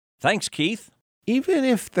Thanks, Keith. Even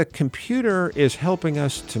if the computer is helping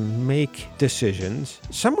us to make decisions,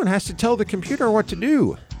 someone has to tell the computer what to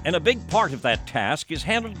do. And a big part of that task is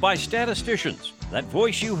handled by statisticians. That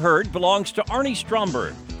voice you heard belongs to Arnie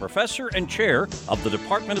Stromberg, professor and chair of the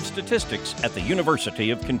Department of Statistics at the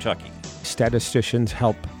University of Kentucky. Statisticians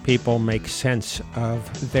help people make sense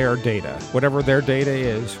of their data. Whatever their data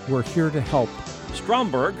is, we're here to help.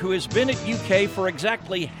 Stromberg, who has been at UK for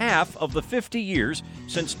exactly half of the 50 years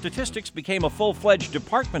since statistics became a full-fledged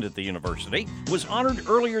department at the university, was honored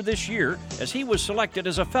earlier this year as he was selected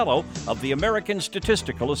as a fellow of the American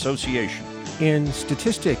Statistical Association. In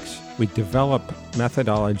statistics, we develop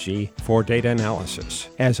methodology for data analysis.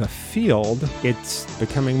 As a field, it's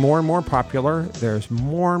becoming more and more popular. There's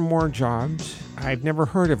more and more jobs. I've never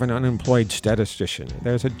heard of an unemployed statistician.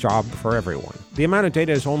 There's a job for everyone. The amount of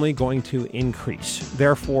data is only going to increase.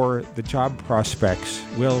 Therefore, the job prospects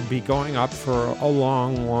will be going up for a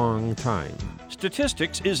long, long time.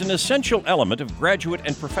 Statistics is an essential element of graduate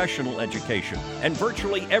and professional education, and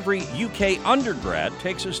virtually every UK undergrad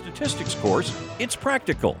takes a statistics course. It's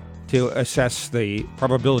practical. To assess the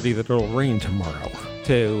probability that it'll rain tomorrow,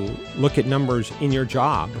 to look at numbers in your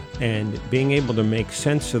job, and being able to make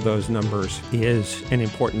sense of those numbers is an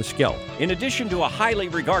important skill. In addition to a highly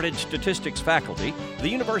regarded statistics faculty, the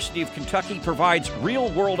University of Kentucky provides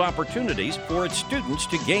real-world opportunities for its students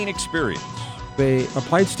to gain experience. The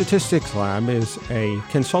Applied Statistics Lab is a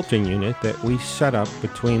consulting unit that we set up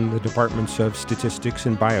between the Departments of Statistics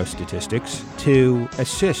and Biostatistics to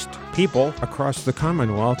assist people across the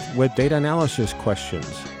Commonwealth with data analysis questions.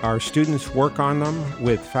 Our students work on them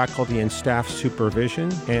with faculty and staff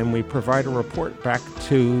supervision, and we provide a report back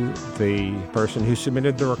to the person who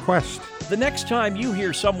submitted the request. The next time you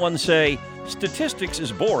hear someone say, "Statistics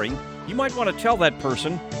is boring," you might want to tell that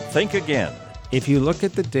person, "Think again." If you look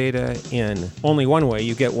at the data in only one way,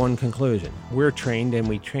 you get one conclusion. We're trained and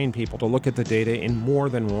we train people to look at the data in more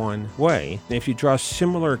than one way. If you draw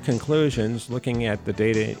similar conclusions looking at the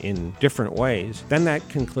data in different ways, then that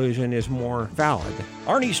conclusion is more valid.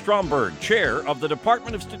 Arnie Stromberg, chair of the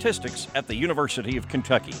Department of Statistics at the University of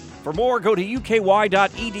Kentucky. For more, go to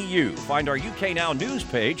uky.edu. Find our UK Now news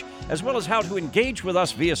page, as well as how to engage with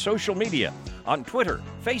us via social media on Twitter,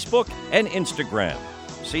 Facebook, and Instagram.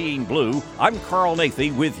 Seeing Blue, I'm Carl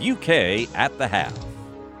Nathy with UK at the Half.